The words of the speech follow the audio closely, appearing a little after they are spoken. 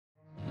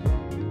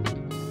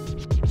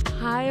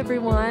Hi,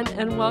 everyone,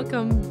 and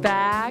welcome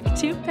back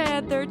to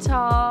Panther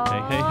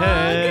Talk.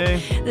 Hey.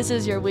 This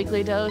is your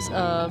weekly dose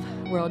of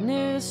world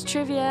news,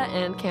 trivia,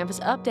 and campus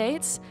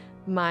updates.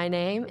 My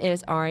name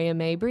is Aria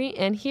Mabry,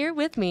 and here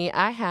with me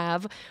I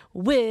have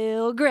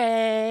Will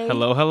Gray.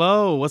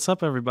 Hello. What's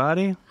up,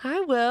 everybody?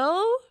 Hi,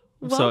 Will.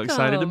 I'm Welcome. so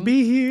excited to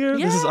be here.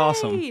 Yay! This is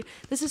awesome.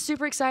 This is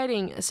super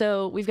exciting.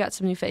 So we've got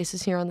some new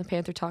faces here on the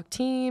Panther Talk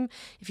team.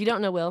 If you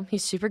don't know Will,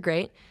 he's super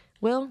great.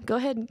 Will, go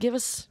ahead and give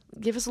us a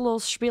little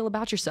spiel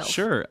about yourself.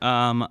 Sure.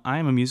 I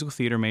am a musical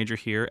theater major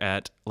here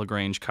at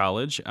LaGrange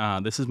College.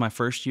 This is my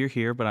first year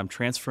here, but I'm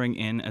transferring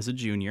in as a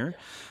junior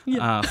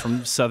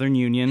from Southern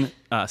Union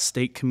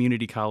State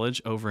Community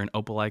College over in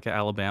Opelika,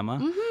 Alabama.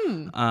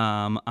 Mm-hmm.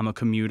 I'm a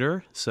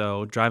commuter,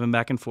 so driving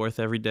back and forth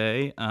every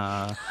day.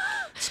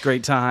 It's a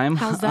great time.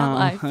 How's that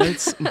life?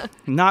 It's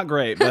not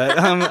great, but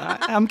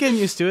I'm getting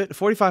used to it.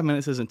 45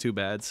 minutes isn't too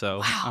bad. So,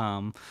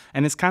 wow.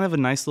 And it's kind of a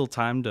nice little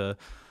time to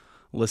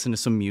listen to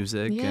some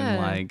music and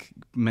like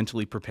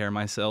mentally prepare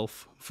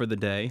myself for the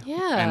day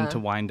and to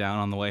wind down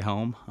on the way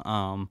home.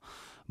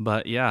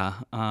 But yeah,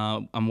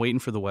 I'm waiting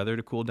for the weather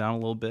to cool down a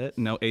little bit.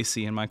 No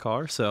AC in my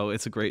car, so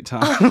it's a great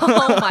time.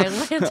 Oh, my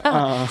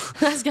Lanta.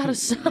 That's gotta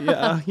suck.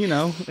 Yeah,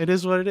 it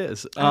is what it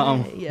is.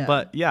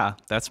 But yeah,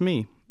 that's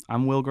me.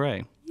 I'm Will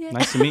Gray. Yeah.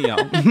 Nice to meet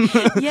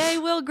y'all. Yay,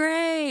 Will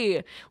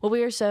Gray. Well,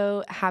 we are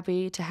so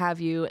happy to have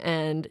you,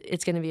 and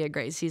it's going to be a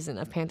great season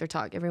of Panther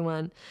Talk,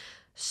 everyone.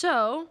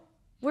 So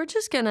we're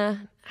just going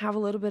to have a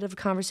little bit of a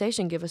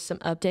conversation, give us some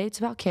updates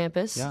about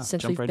campus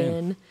since we've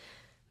been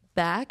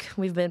back.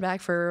 We've been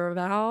back for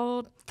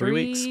about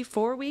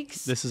 4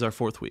 weeks. This is our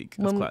 4th week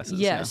of classes.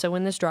 Yeah, so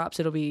when this drops,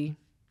 it'll be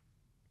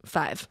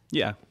 5.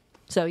 Yeah.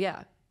 So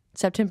yeah,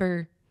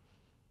 September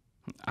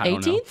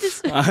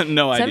 18th?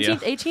 No idea. 17th,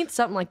 18th,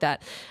 something like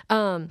that.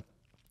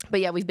 But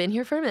yeah, we've been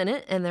here for a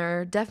minute, and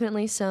there are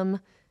definitely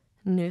some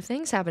new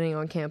things happening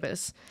on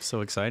campus.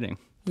 So exciting.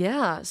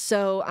 Yeah,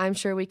 so I'm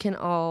sure we can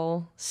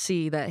all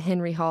see that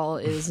Henry Hall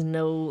is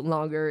no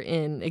longer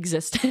in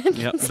existence.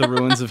 Yep, the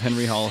ruins of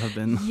Henry Hall have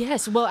been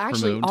well,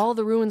 actually, removed. all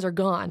the ruins are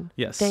gone.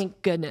 Yes.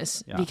 Thank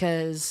goodness,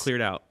 because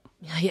cleared out.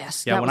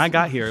 Yes. Yeah, when I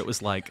got here, it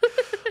was like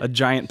a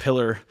giant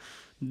pillar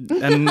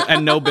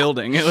and no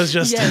building. It was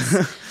just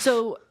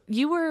So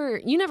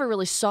you never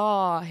really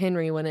saw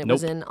Henry when it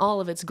was in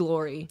all of its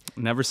glory.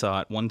 Never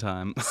saw it one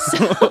time.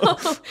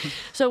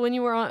 So when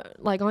you were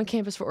on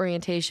campus for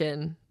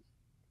orientation,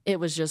 it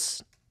was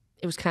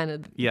kind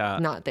of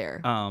not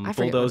there.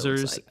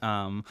 Bulldozers.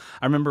 I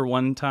remember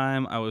one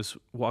time I was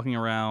walking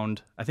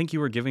around. I think you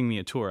were giving me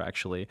a tour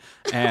actually,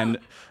 and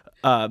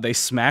they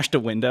smashed a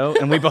window,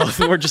 and we both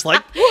were just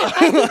like,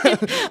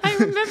 I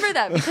remember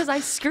that because I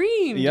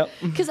screamed. Yep.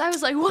 Because I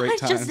was like, what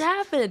just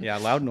happened? Yeah,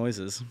 loud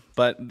noises.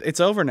 But it's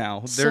over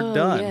now. They're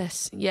done.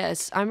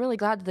 Yes. I'm really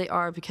glad that they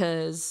are,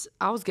 because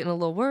I was getting a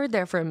little worried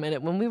there for a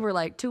minute when we were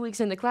like 2 weeks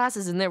into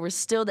classes and there was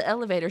still the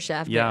elevator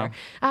shaft there.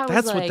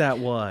 That's what that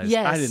was.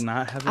 Yes. I did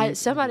not have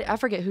I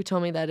forget who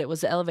told me that it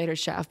was the elevator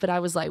shaft, but I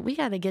was like, we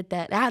got to get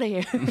that out of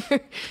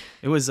here.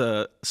 It was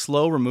a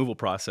slow removal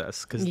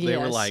process because they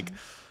were like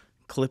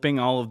clipping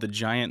all of the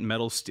giant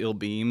metal steel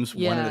beams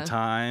one at a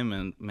time,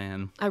 and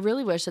man, I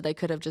really wish that they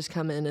could have just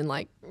come in and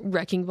like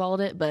wrecking balled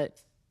it, but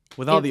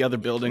with all the other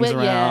buildings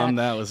around,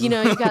 that was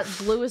you've got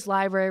Lewis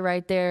Library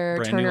right there,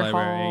 brand Turner new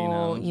library,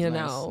 Hall,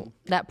 nice.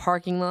 That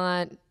parking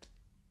lot,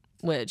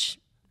 which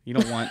you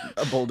don't want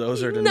a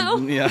bulldozer to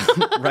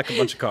wreck a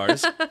bunch of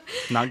cars.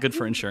 Not good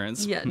for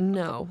insurance. Yeah,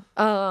 no.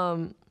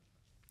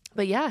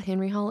 But yeah,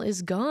 Henry Hall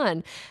is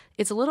gone.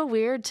 It's a little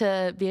weird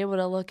to be able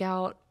to look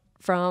out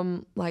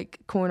from like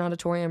Corn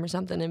Auditorium or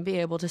something and be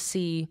able to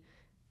see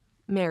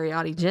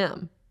Mariotti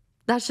Gym.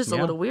 That's just a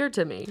little weird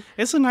to me.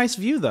 It's a nice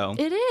view though.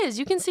 It is.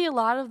 You can see a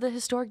lot of the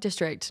historic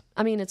district.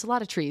 I mean, it's a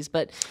lot of trees,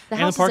 but the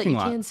houses houses the parking that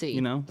you lot, can see.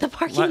 The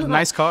parking lot.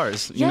 Nice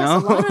cars. Yes,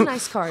 a lot of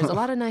nice cars. A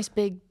lot of nice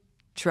big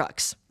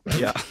trucks.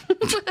 Yeah.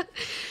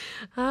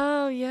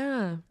 Oh,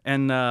 yeah.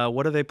 And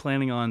what are they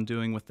planning on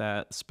doing with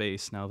that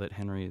space now that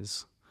Henry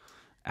is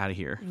out of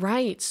here?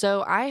 Right.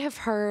 So I have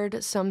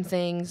heard some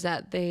things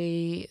that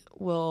they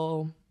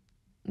will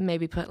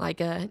maybe put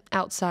like a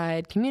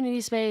outside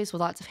community space with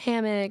lots of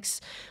hammocks,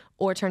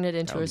 or turn it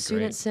into a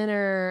student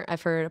center.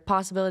 I've heard a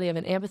possibility of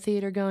an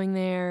amphitheater going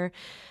there.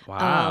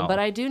 Wow. But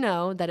I do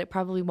know that it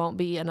probably won't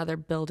be another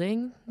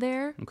building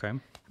there. Okay.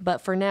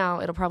 But for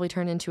now, it'll probably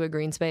turn into a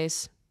green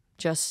space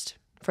just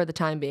for the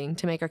time being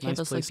to make our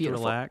campus look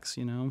beautiful. Nice place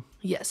to relax,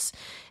 Yes.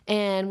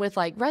 And with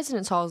like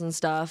residence halls and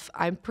stuff,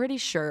 I'm pretty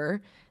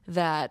sure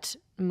that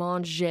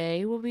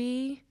Manger will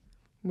be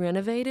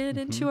renovated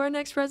into our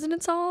next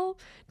residence hall.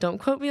 Don't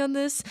quote me on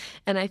this.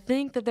 And I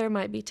think that there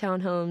might be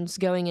townhomes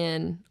going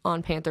in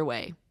on Panther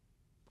Way.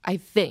 I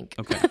think.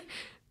 Okay.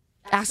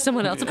 Ask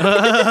someone else about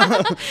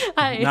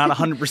it. Not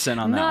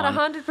 100% on that Not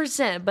one.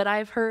 100%, but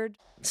I've heard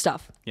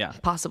stuff. Yeah.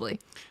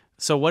 Possibly.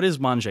 So what is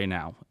Manger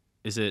now?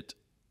 Was it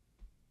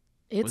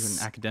an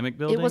academic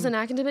building? It was an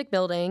academic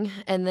building,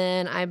 and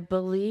then I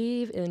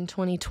believe in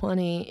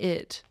 2020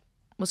 it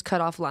was cut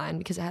offline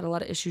because it had a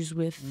lot of issues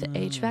with the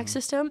HVAC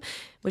system,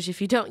 which if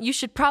you don't, you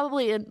should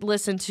probably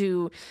listen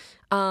to,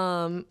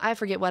 I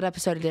forget what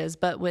episode it is,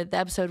 but with the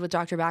episode with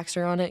Dr.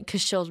 Baxter on it,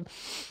 because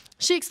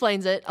she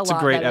explains it a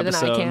lot better than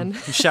I can.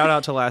 Shout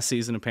out to last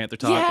season of Panther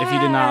Talk. Yes. If you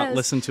did not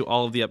listen to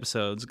all of the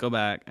episodes, go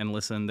back and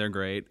listen. They're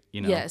great.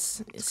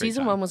 Yes,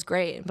 season 1 was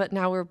great, but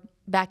now we're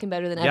back and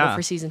better than ever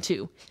for season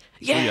 2.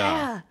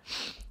 Yeah.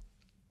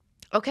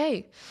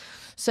 Okay,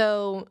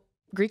 so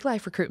Greek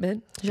life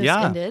recruitment just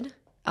ended.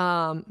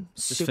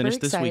 Just super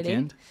finished exciting. this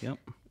weekend. Yep.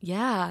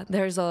 Yeah,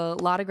 there's a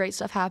lot of great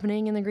stuff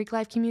happening in the Greek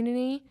life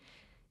community,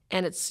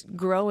 and it's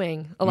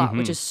growing a lot,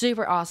 which is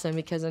super awesome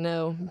because I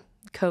know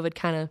COVID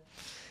kind of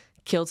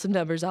killed some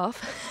numbers off.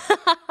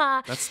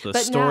 That's the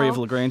story of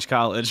LaGrange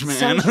College,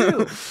 man. So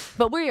true.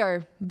 But we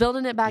are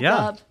building it back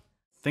up.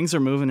 Things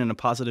are moving in a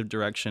positive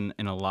direction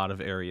in a lot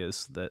of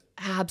areas that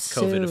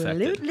COVID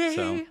affected.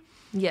 So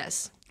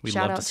yes. we'd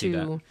Shout love out to see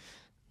to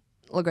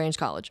LaGrange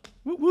College.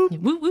 Woot, woot.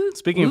 Woot, woot.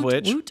 Speaking of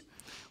Woot, which, woot.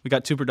 we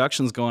got 2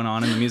 productions going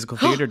on in the musical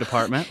theater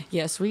department.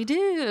 Yes, we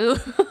do.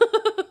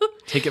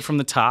 Take It From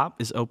the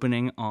Top is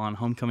opening on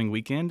homecoming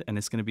weekend, and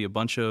it's going to be a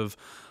bunch of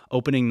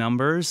opening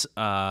numbers,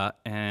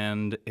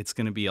 and it's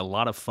going to be a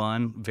lot of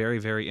fun, very,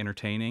 very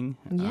entertaining.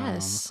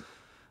 Yes.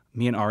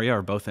 Me and Aria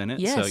are both in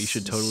it, so you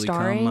should totally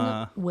starring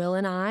come. Will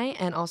and I,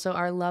 and also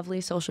our lovely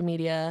social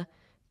media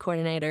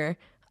coordinator,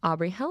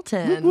 Aubrey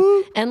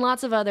Helton, and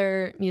lots of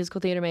other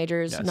musical theater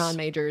majors,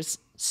 non-majors.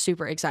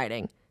 Super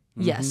exciting.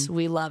 Yes,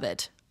 we love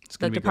it.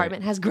 The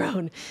department has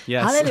grown.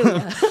 Yes.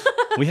 Hallelujah.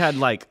 We had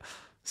like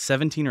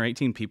 17 or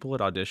 18 people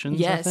at auditions,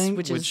 yes, I think,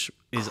 which is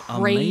crazy.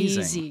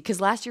 Amazing. Because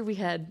last year we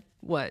had,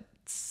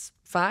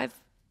 5,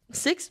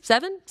 6,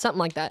 7? Something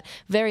like that.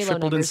 Very low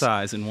numbers. Tripled in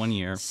size in 1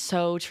 year.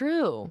 So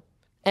true.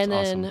 And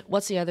That's then awesome.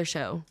 what's the other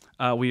show?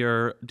 We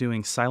are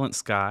doing Silent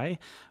Sky,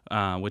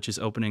 which is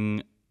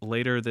opening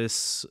later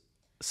this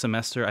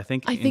semester. I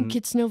think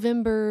it's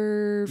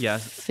November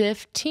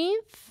 15th.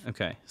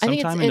 Okay, I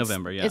think sometime in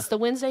November. Yeah, it's the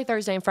Wednesday,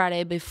 Thursday, and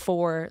Friday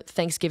before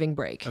Thanksgiving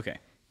break. Okay,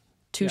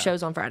 2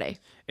 shows on Friday.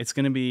 It's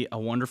going to be a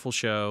wonderful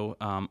show.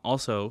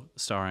 Also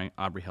starring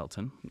Aubrey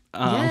Helton.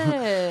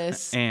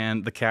 Yes,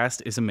 and the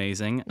cast is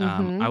amazing.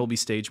 I will be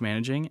stage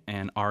managing,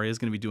 and Aria is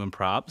going to be doing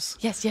props.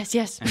 Yes.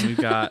 And we've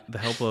got the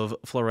help of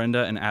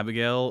Florinda and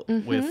Abigail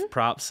with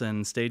props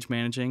and stage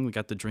managing. We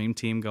got the dream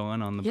team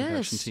going on the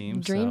production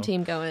team. Dream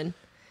team going.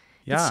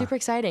 Yeah. It's super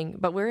exciting,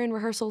 but we're in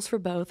rehearsals for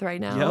both right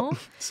now. Yep.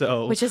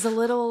 So which is a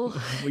little.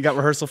 We got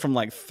rehearsal from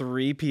like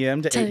 3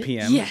 p.m. to 8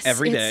 p.m.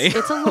 every day.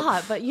 It's a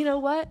lot, but you know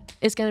what?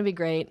 It's going to be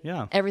great.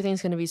 Yeah.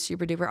 Everything's going to be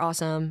super duper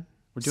awesome.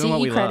 We're doing CE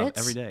what we credits,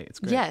 love every day. It's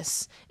great.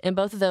 Yes, and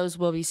both of those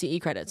will be CE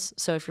credits.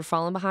 So if you're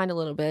falling behind a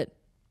little bit,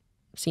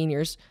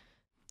 seniors.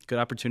 Good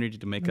opportunity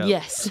to make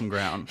up some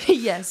ground.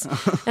 Yes,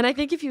 and I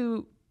think if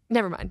you.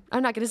 Never mind.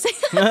 I'm not going to say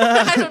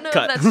that. I don't know if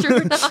that's true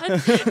or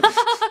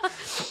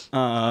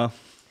not.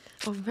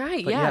 Oh,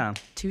 right. Yeah.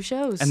 2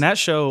 shows. And that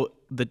show,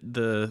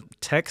 the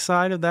tech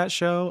side of that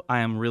show,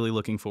 I am really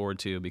looking forward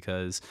to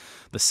because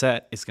the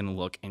set is going to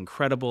look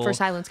incredible. For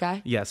Silent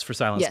Sky? Yes, for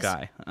Silent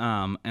Sky.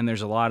 And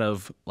there's a lot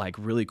of like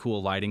really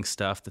cool lighting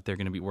stuff that they're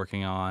going to be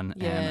working on.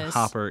 Yes. And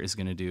Hopper is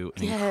going to do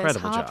an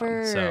incredible job.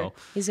 So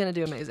he's going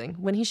to do amazing.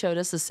 When he showed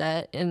us the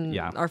set in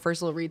our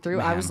first little read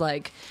through, I was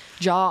like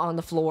jaw on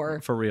the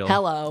floor. For real.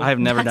 Hello. I have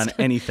never done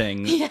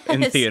anything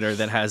in theater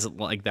that has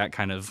like that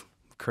kind of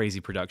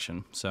crazy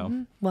production.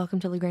 So welcome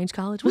to LaGrange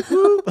College. Woot,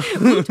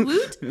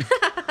 woot.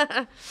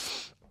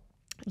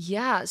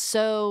 Yeah,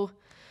 so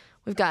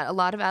we've got a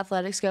lot of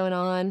athletics going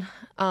on,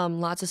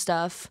 lots of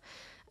stuff.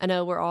 I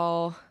know we're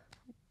all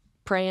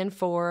praying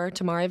for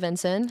Tamari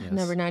Vinson,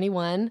 number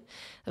 91. It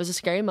was a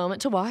scary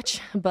moment to watch,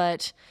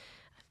 but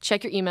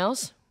check your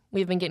emails.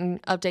 We've been getting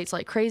updates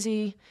like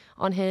crazy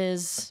on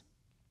his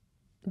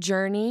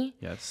journey.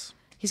 Yes.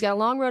 He's got a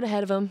long road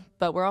ahead of him,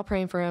 but we're all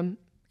praying for him,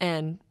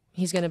 and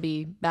he's going to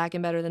be back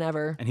and better than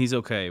ever. And he's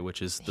okay,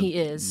 which is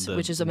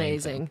which is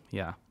amazing.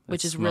 Yeah.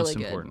 Which is really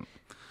good. Important.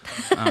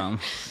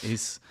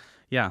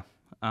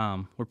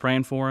 We're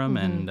praying for him,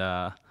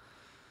 and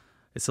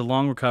it's a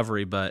long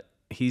recovery, but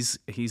he's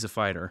a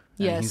fighter.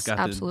 And yes, he's got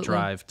absolutely. the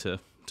drive to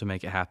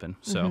make it happen.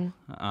 So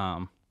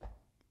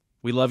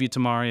we love you,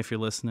 Tamari, if you're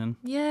listening.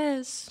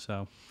 Yes.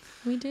 So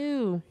we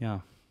do. Yeah.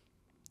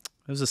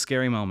 It was a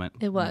scary moment.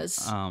 It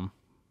was.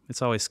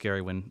 It's always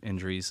scary when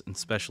injuries, and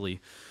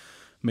especially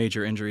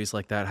major injuries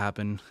like that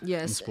happen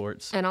in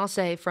sports. And I'll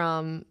say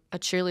from a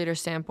cheerleader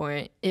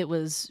standpoint, it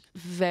was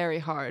very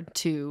hard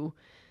to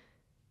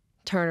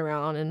turn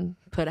around and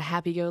put a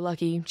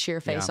happy-go-lucky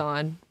cheer face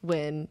on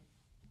when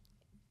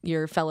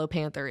your fellow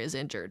Panther is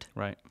injured.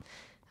 Right.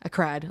 I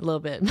cried a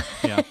little bit.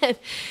 Yeah.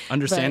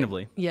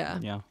 Understandably. But, yeah.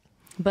 Yeah.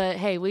 But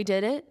hey, we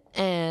did it,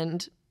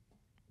 and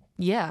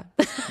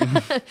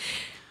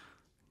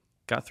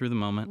got through the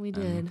moment. We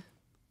did.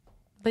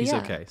 But he's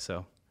okay,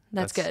 so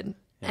that's good.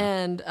 Yeah.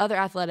 And other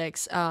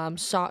athletics, men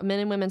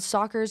and women's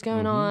soccer is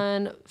going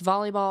on,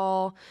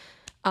 volleyball,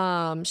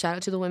 Shout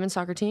out to the women's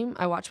soccer team.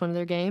 I watched one of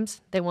their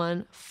games. They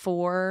won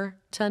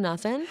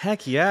 4-0.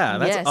 Heck yeah,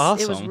 that's yes,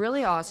 awesome. It was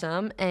really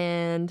awesome.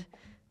 And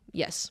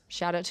yes,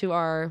 shout out to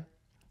our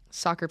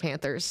soccer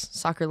Panthers,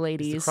 soccer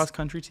ladies. Is the cross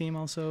country team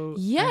also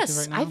yes, active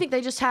right now? I think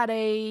they just had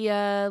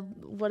a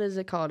what is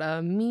it called?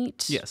 A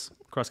meet. Yes,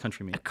 cross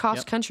country meet. A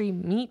cross country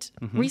meet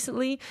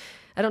recently.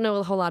 I don't know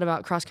a whole lot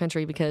about cross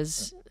country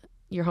because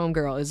your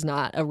homegirl is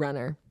not a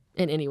runner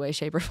in any way,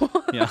 shape, or form.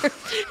 Yeah.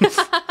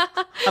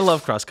 I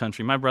love cross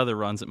country. My brother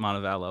runs at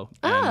Montevallo.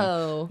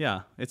 Oh.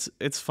 Yeah,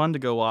 it's fun to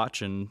go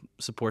watch and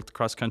support the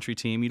cross country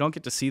team. You don't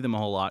get to see them a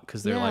whole lot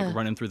because they're like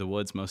running through the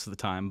woods most of the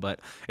time, but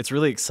it's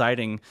really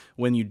exciting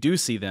when you do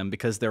see them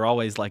because they're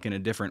always like in a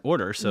different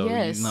order. So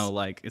you know,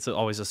 like it's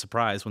always a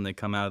surprise when they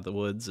come out of the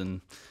woods and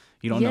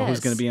you don't know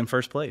who's going to be in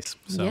first place.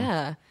 So.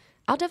 Yeah,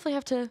 I'll definitely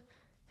have to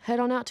head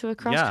on out to a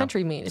cross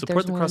country meet.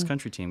 Support the cross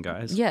country team,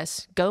 guys.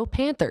 Yes, go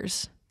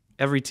Panthers.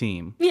 Every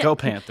team, yeah. Go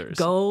Panthers.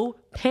 Go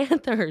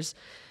Panthers.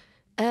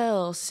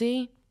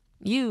 LC,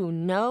 you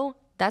know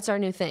that's our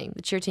new thing.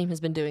 The cheer team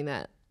has been doing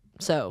that.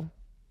 So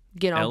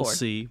get on board.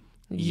 LC,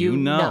 you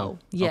know.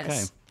 Yes,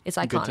 okay. It's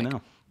iconic. Good to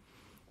know.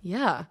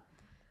 Yeah.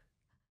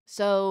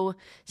 So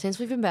since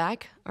we've been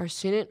back, our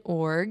student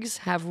orgs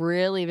have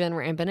really been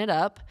ramping it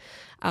up.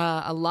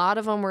 A lot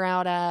of them were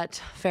out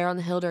at Fair on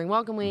the Hill during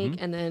Welcome Week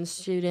and then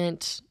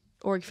student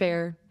org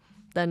fair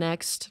the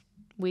next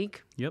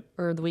week. Yep.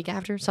 Or the week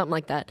after, something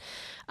like that.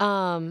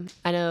 I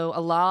know a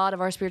lot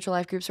of our spiritual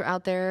life groups are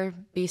out there.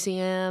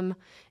 BCM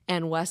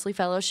and Wesley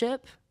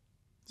Fellowship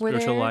were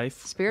Spiritual there.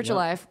 life. Spiritual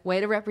life.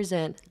 Way to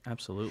represent.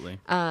 Absolutely.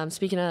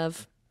 Speaking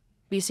of,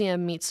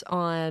 BCM meets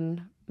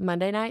on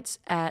Monday nights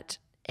at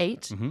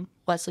 8.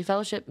 Wesley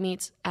Fellowship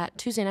meets at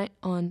Tuesday night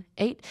on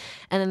 8.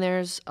 And then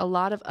there's a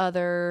lot of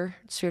other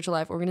spiritual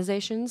life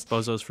organizations.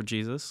 Bozos for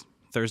Jesus,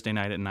 Thursday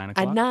night at 9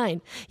 o'clock. At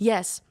 9,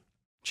 yes.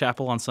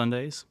 Chapel on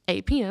Sundays.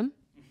 8 p.m.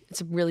 It's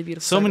a really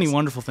beautiful So service. many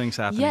wonderful things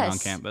happening on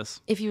campus.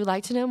 If you would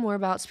like to know more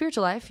about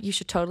spiritual life, you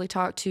should totally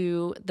talk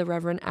to the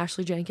Reverend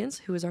Ashley Jenkins,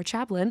 who is our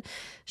chaplain.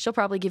 She'll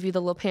probably give you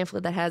the little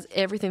pamphlet that has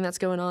everything that's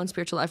going on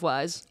spiritual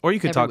life-wise. Or you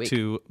could talk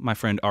to my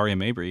friend Aria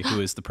Mabry, who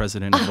is the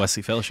president of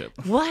Wesley Fellowship.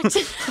 What?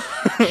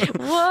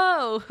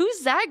 Whoa, who's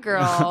that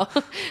girl?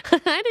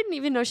 I didn't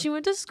even know she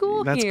went to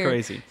school That's here.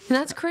 crazy.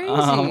 That's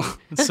crazy.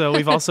 So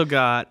we've also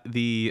got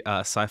the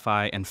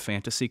Sci-Fi and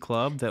Fantasy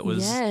Club that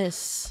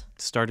was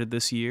started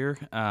this year.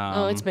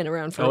 It's been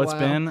around for a while. Oh, it's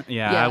been?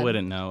 Yeah, I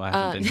wouldn't know. I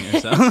haven't been here,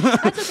 so.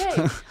 That's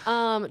okay.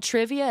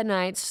 Trivia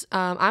nights,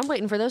 I'm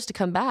waiting for those to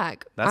come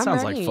back. That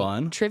sounds like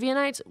fun. Trivia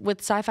nights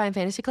with Sci-Fi and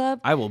Fantasy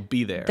Club. I will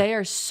be there. They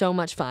are so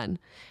much fun.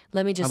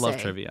 Let me just say. I love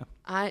trivia.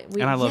 I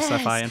and love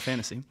sci-fi and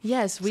fantasy.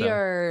 Yes, we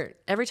are.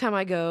 Every time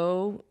I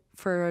go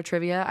for a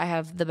trivia, I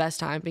have the best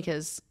time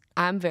because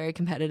I'm very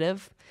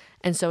competitive.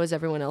 And so is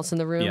everyone else in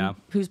the room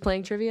who's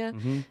playing trivia.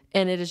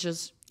 And it is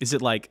just... Is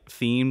it like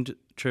themed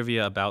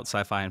trivia about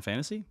sci-fi and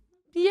fantasy?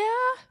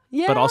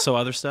 Yeah. But also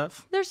other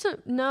stuff? There's some...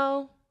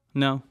 No.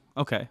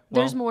 Okay.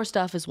 Well, there's more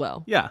stuff as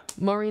well. Yeah.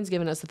 Maureen's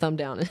giving us the thumb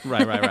down.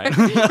 Right.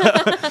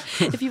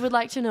 If you would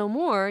like to know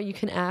more, you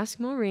can ask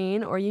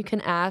Maureen or you can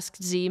ask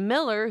Z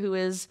Miller, who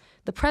is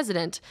the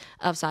president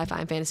of Sci-Fi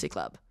and Fantasy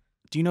Club.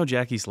 Do you know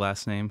Jackie's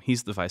last name?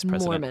 He's the vice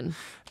president. Mormon.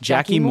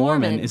 Jackie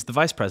Mormon is the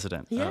vice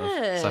president of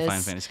Yes. Sci-Fi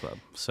and Fantasy Club.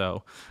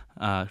 So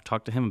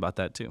talk to him about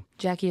that too.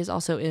 Jackie is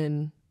also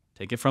in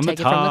Take It From Take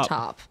the It From Top. the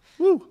Top.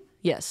 Woo.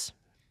 Yes.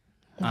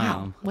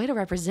 Wow. Way to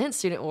represent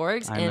student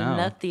orgs I in know.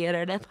 the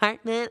theater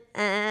department.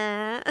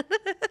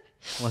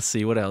 Let's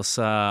see, what else?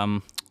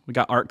 We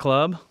got Art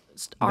Club.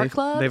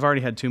 Club? They've already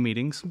had 2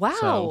 meetings. Wow.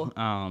 So,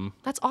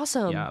 that's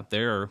awesome. yeah,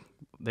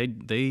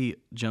 they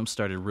jump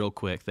started real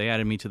quick. They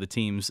added me to the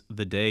teams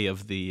the day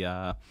of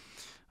the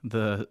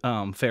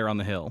fair on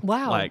the hill.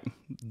 Wow. Like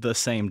the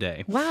same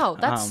day. Wow.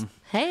 That's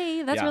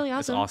that's really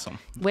awesome. It's awesome.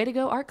 Way to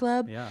go, Art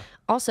Club. Yeah.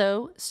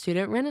 Also,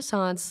 Student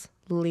Renaissance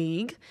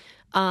League.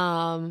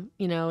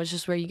 It's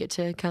just where you get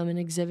to come and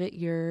exhibit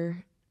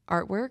your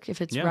artwork.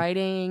 If it's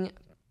writing,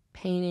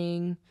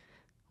 painting,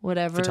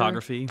 whatever.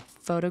 Photography.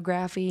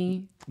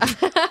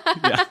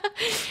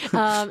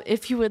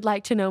 If you would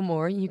like to know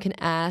more, you can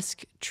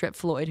ask Trip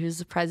Floyd, who's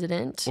the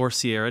president. Or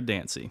Sierra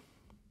Dancy.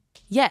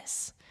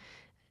 Yes.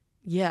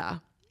 Yeah.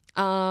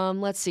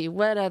 Let's see.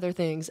 What other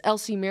things?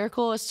 LC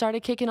Miracle has started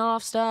kicking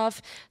off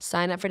stuff.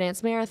 Sign up for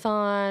Dance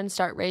Marathon.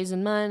 Start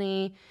raising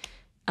money.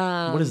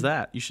 What is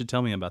that? You should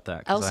tell me about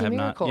that. LC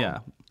Miracle.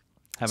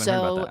 Haven't heard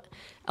about that.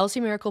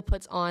 LC Miracle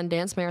puts on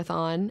Dance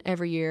Marathon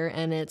every year,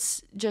 and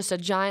it's just a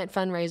giant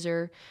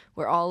fundraiser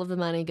where all of the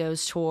money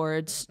goes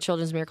towards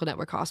Children's Miracle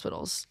Network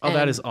hospitals. Oh,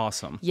 that is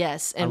awesome.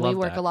 Yes, and we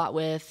work a lot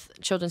with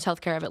Children's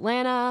Healthcare of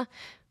Atlanta.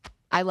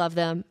 I love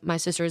them. My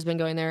sister has been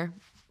going there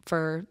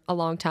for a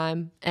long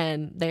time,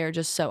 and they are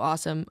just so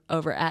awesome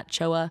over at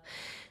CHOA.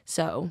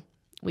 So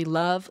we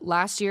love.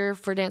 Last year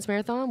for Dance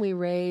Marathon, we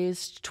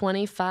raised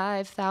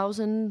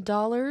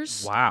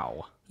 $25,000.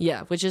 Wow.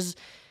 Yeah, which is,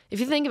 if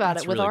you think about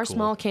it, with really our cool.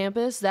 small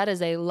campus, that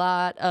is a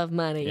lot of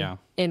money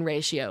in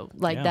ratio.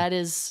 Like that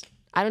is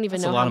I don't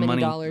even That's know a lot how of many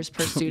money, dollars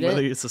per student.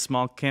 whether it's a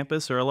small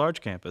campus or a large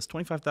campus.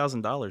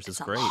 $25,000 is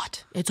great.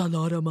 Lot. It's a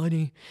lot of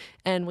money.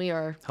 And we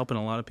are Helping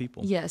a lot of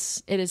people.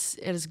 yes, it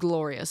is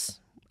glorious.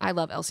 I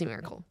love Elsie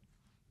Miracle.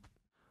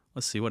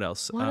 Let's see what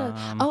else.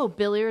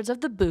 Billiards of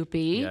the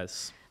Boopy.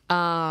 Yes.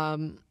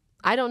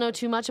 I don't know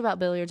too much about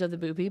Billiards of the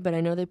Boopy, but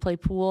I know they play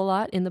pool a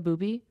lot in the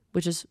Boopy,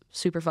 which is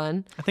super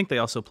fun. I think they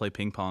also play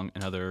ping pong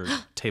and other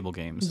table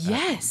games.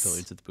 Yes. At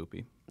Billiards at the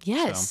Boopy.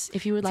 Yes, So,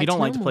 if you would like if you don't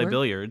to like know to play more.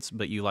 billiards,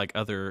 but you like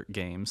other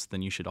games,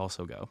 then you should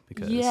also go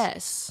because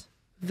Yes,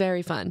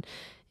 very fun.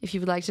 If you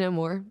would like to know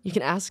more, you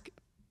can ask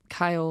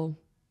Kyle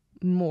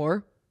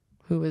Moore,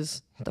 who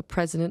is the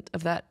president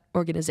of that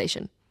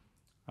organization.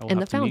 I will and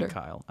have the to founder. meet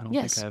Kyle. I don't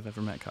Yes. think I've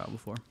ever met Kyle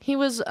before. He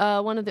was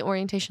one of the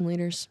orientation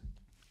leaders.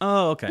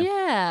 Oh, okay.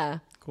 Yeah,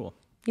 Cool.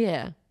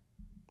 yeah,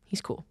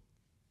 he's cool.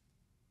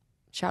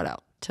 Shout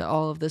out to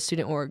all of the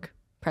student org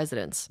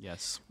presidents.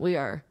 Yes. We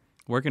are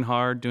Working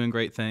hard, doing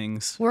great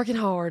things. working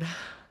hard.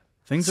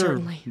 Things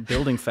Certainly. are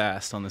building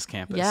fast on this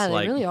campus. Yeah, they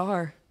like, really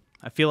are.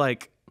 I feel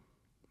like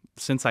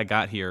since I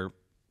got here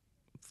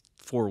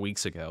 4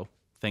 weeks ago,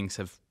 things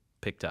have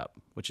picked up,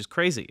 which is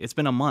crazy. It's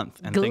been a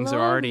month and things are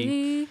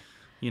already,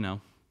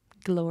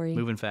 Glory.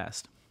 moving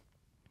fast.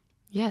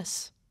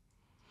 Yes.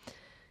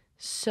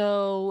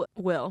 So,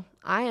 Will,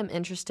 I am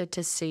interested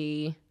to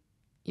see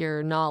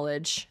your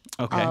knowledge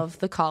Okay. of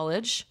the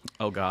college.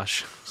 Oh,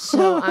 gosh.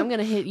 So I'm going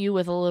to hit you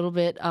with a little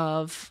bit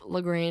of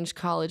LaGrange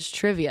College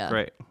trivia.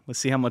 Great. Let's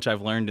see how much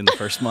I've learned in the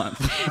first month.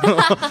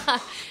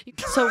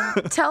 So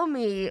tell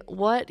me,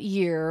 what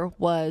year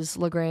was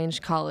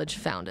LaGrange College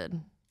founded?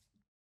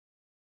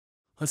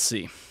 Let's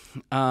see.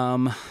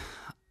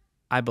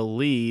 I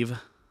believe,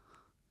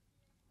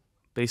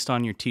 based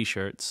on your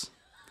T-shirts,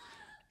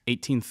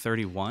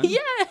 1831.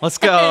 Yes. Let's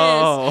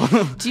go.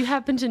 Do you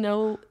happen to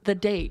know the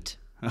date?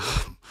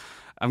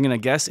 I'm going to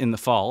guess in the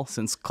fall,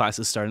 since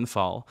classes start in the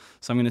fall.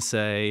 So I'm going to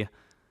say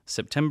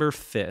September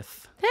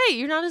 5th. Hey,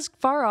 you're not as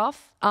far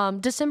off.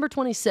 December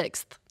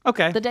 26th.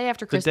 Okay. The day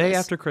after Christmas. The day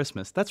after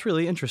Christmas. That's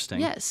really interesting.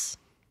 Yes.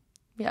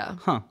 Yeah.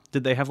 Huh.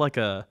 Did they have like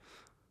a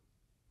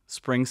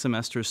spring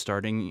semester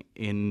starting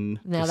in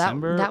Now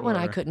December? that one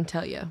I or- couldn't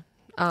tell you.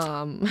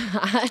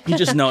 You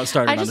just know it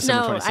started I on just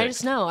December know. 26th. I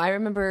just know. I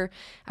remember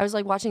I was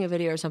like watching a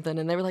video or something,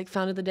 and they were like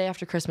founded the day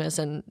after Christmas,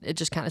 and it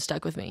just kind of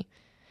stuck with me.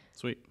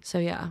 Sweet. So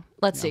yeah,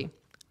 let's see.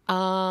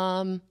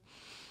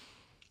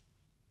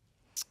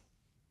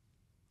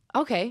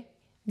 Okay,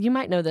 you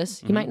might know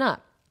this. You might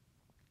not.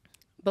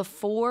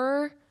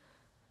 Before,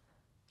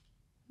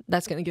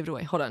 that's gonna give it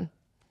away. Hold on.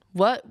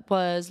 What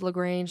was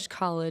LaGrange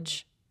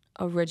College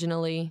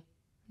originally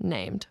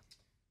named?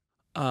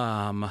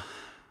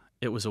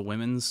 It was a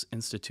women's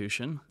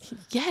institution.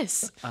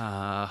 Yes.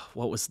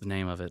 What was the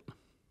name of it?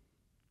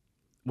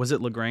 Was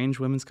it LaGrange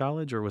Women's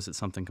College or was it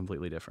something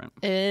completely different?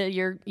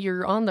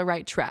 You're on the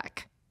right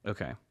track.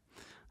 Okay.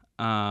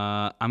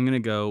 I'm going to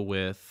go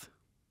with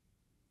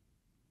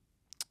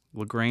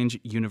LaGrange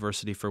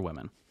University for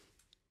Women.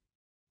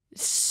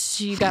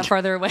 So you got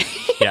farther away.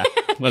 Yeah,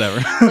 whatever.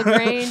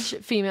 LaGrange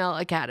Female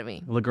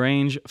Academy.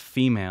 LaGrange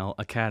Female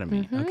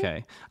Academy.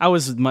 Okay. I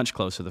was much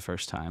closer the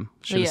first time.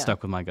 Should have Yeah.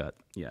 stuck with my gut.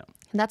 Yeah.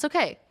 That's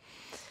okay.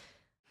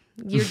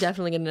 You're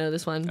definitely going to know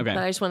this one. Okay. But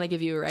I just want to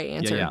give you a right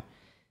answer. Yeah.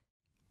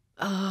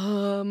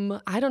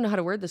 I don't know how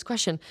to word this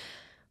question.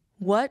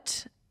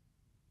 What?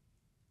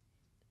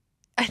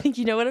 I think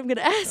you know what I'm going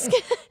to ask.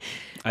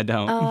 I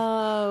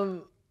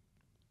don't.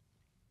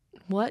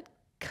 What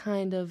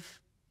kind of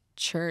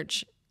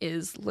church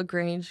is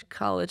LaGrange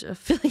College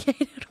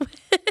affiliated with?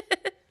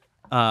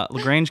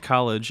 LaGrange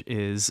College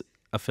is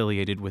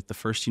affiliated with the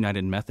First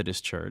United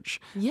Methodist Church.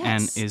 Yes.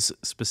 And is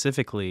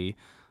specifically,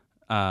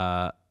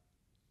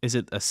 is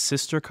it a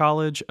sister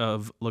college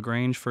of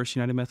LaGrange First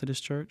United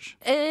Methodist Church?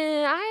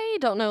 I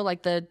don't know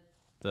like the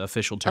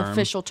official term.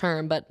 official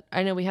term, but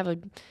I know we have a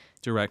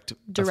Direct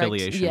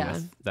affiliation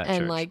with that and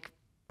church. like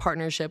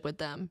partnership with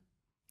them.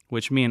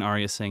 Which me and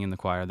Aria sing in the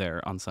choir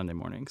there on Sunday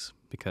mornings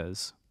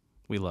because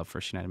we love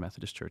First United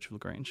Methodist Church of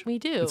LaGrange. We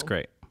do. It's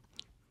great.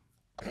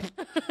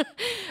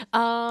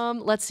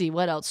 Let's see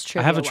what else.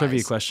 I have a trivia-wise.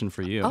 trivia question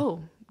for you.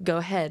 Oh, go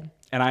ahead.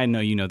 And I know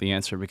you know the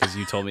answer because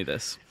you told me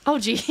this. Oh,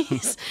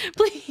 geez,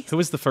 please. Who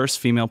was the first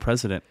female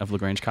president of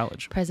LaGrange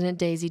College? President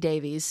Daisy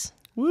Davies,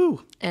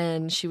 Woo!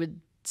 and she would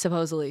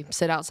supposedly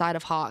sit outside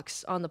of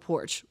Hawks on the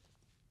porch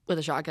with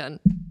a shotgun.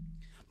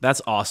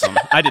 That's awesome.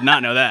 I did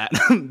not know that.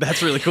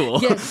 That's really cool.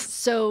 Yes.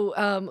 So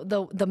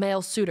the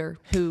male suitor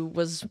who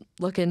was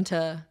looking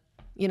to,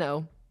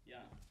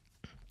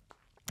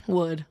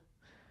 would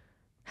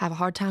have a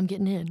hard time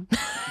getting in.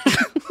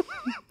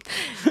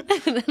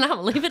 And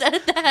I'll leave it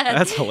at that.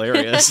 That's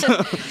hilarious.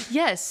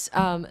 Yes.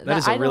 That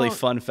is a really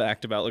fun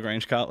fact about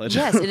LaGrange College.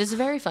 Yes, it is a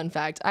very fun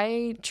fact.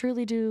 I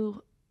truly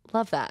do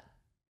love that.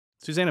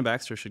 Susanna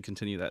Baxter should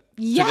continue that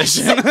Yes.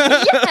 tradition.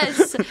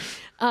 Yes.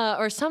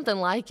 Or something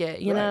like it,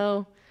 you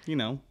know. You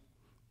know,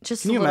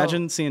 Just Can you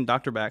imagine seeing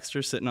Dr.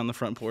 Baxter sitting on the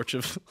front porch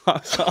of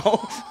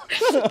Hall?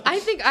 I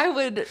think I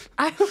would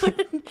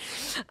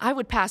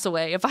pass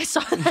away if I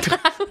saw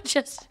that. I would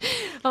just,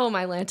 oh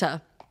my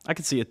Lanta. I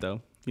could see it though.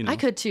 You know. I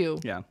could too.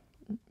 Yeah.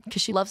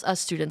 Because she loves us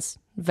students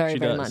very,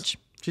 very much.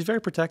 She's very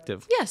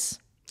protective. Yes.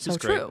 So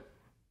true.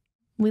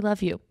 We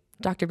love you,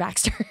 Dr.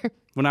 Baxter.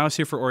 When I was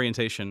here for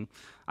orientation,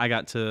 I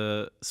got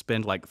to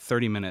spend like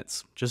 30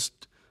 minutes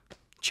just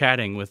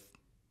chatting with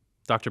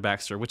Dr.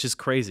 Baxter, which is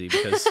crazy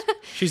because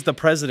she's the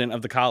president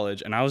of the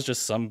college and I was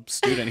just some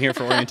student here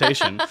for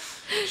orientation.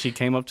 She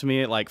came up to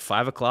me at like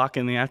 5 o'clock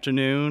in the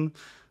afternoon,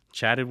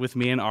 chatted with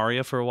me and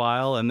Aria for a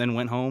while, and then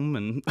went home,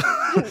 and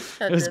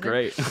it was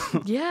great.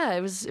 Yeah,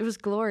 it was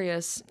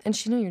glorious. And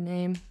she knew your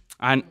name.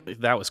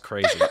 That was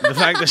crazy. The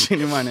fact that she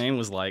knew my name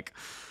was like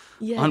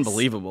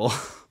unbelievable.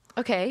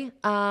 Okay,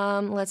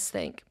 let's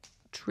think.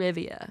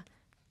 Trivia.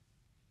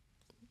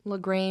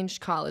 LaGrange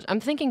College. I'm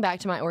thinking back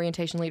to my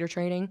orientation leader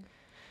training.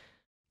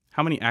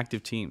 How many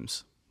active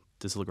teams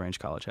does LaGrange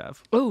College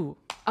have? Oh,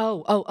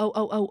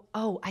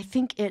 I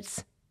think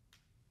it's...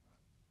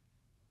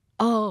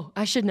 Oh,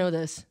 I should know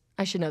this.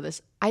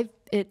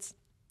 It's...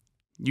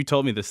 You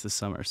told me this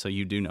summer, so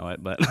you do know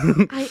it, but...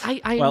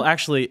 I Well,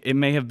 actually, it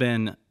may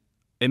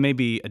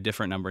be a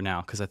different number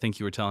now, because I think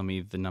you were telling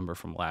me the number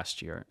from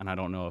last year, and I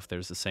don't know if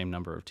there's the same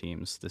number of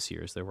teams this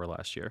year as there were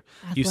last year.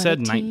 You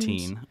said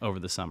 19 over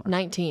the summer.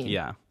 19.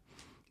 Yeah,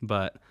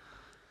 but...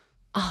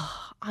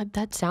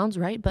 that sounds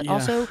right, but yeah,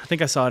 also... I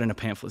think I saw it in a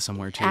pamphlet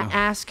somewhere, too.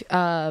 Ask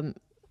AD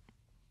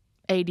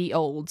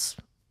Olds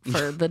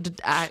for the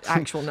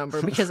actual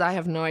number, because I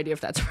have no idea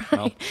if that's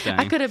right. Well,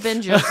 I could have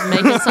been just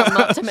making something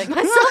up to make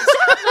myself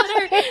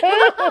sound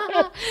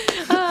better.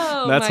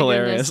 Oh, that's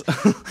hilarious.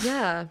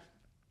 Yeah.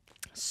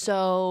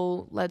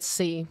 So let's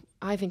see.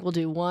 I think we'll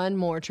do one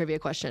more trivia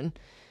question.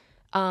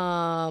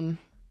 Okay.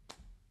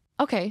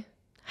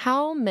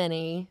 How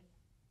many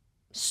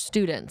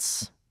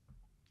students,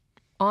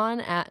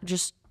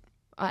 just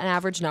an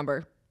average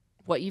number,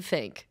 what you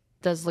think,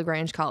 does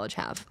LaGrange College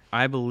have?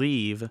 I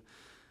believe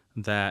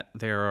that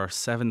there are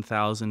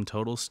 7,000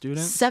 total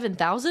students.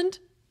 7,000?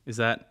 Is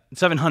that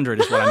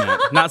 700 is what I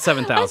meant, not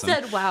 7,000. I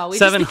said, wow.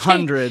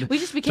 700 we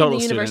just became the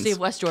University students.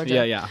 of West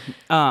Georgia. Yeah.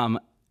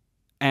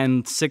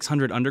 And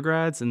 600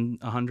 undergrads and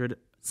 100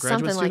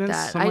 graduate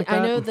students. Something like that.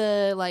 I know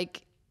the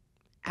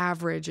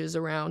average is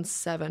around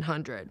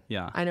 700.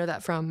 Yeah. I know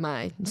that from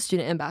my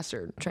student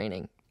ambassador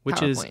training. Which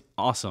PowerPoint. is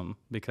awesome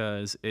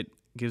because it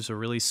gives a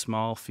really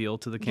small feel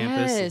to the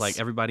campus. Yes. Like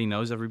everybody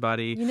knows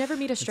everybody. You never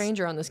meet a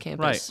stranger on this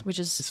campus, right. Which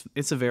is...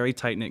 It's a very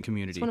tight-knit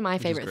community. It's one of my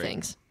favorite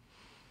things.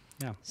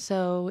 Yeah.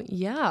 So,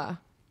 yeah.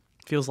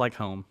 Feels like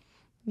home.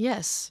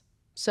 Yes.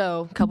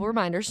 So, a couple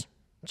reminders.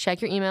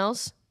 Check your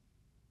emails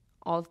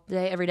all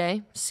day, every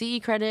day. CE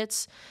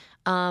credits,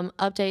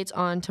 updates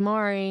on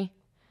Tamari,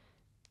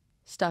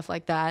 stuff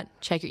like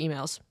that. Check your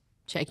emails.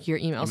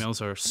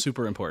 Emails are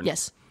super important.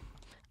 Yes.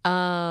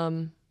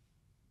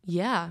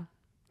 Yeah.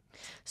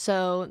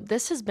 So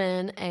this has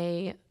been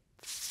a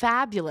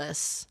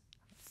fabulous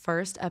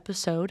first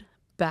episode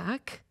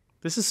back.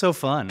 This is so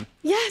fun.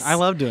 Yes. I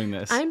love doing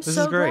this. I'm this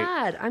so is great.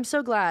 glad. I'm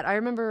so glad. I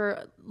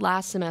remember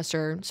last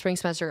semester, spring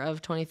semester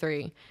of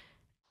 23,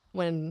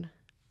 when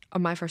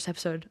on my first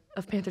episode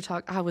of Panther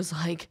Talk, I was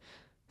like,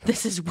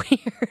 this is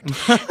weird.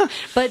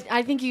 But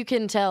I think you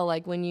can tell,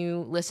 when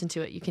you listen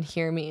to it, you can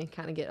hear me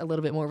kind of get a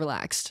little bit more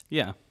relaxed.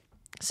 Yeah.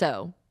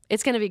 So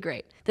it's going to be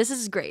great. This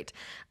is great.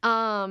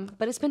 But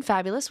it's been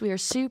fabulous. We are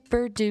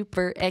super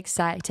duper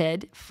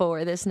excited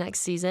for this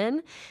next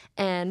season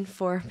and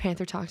for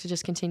Panther Talk to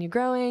just continue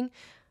growing.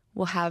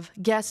 We'll have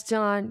guests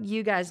on.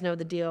 You guys know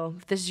the deal.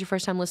 If this is your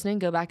first time listening,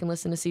 go back and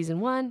listen to season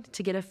 1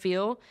 to get a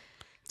feel.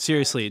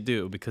 Seriously,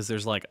 do, because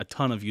there's a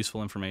ton of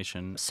useful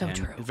information. So and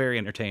true. Very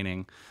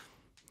entertaining.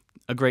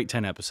 A great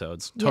 10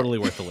 episodes. Totally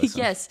worth the listen.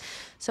 Yes,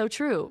 so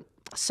true.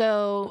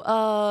 So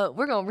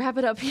we're going to wrap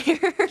it up here.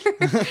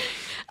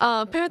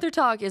 Panther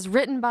Talk is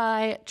written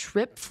by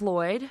Trip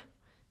Floyd,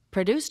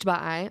 produced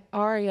by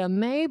Aria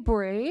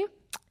Mabry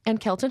and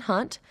Kelton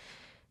Hunt,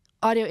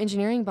 audio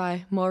engineering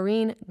by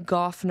Maureen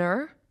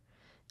Goughnour,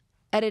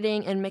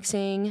 editing and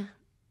mixing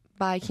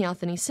by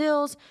KeOnthany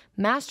Sills,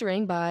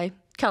 mastering by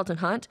Kelton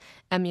Hunt,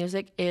 and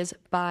music is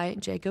by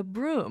Jacob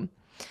Broom.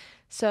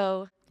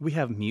 So we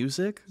have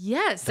music?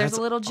 Yes, there's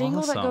a little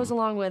jingle that goes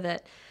along with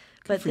it.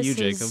 Good for you,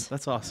 Jacob.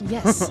 That's awesome.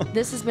 Yes,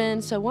 this has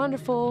been so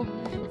wonderful.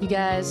 You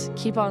guys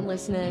keep on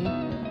listening,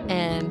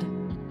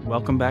 and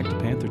welcome back to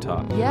Panther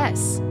Talk.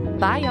 Yes.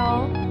 Bye,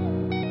 y'all.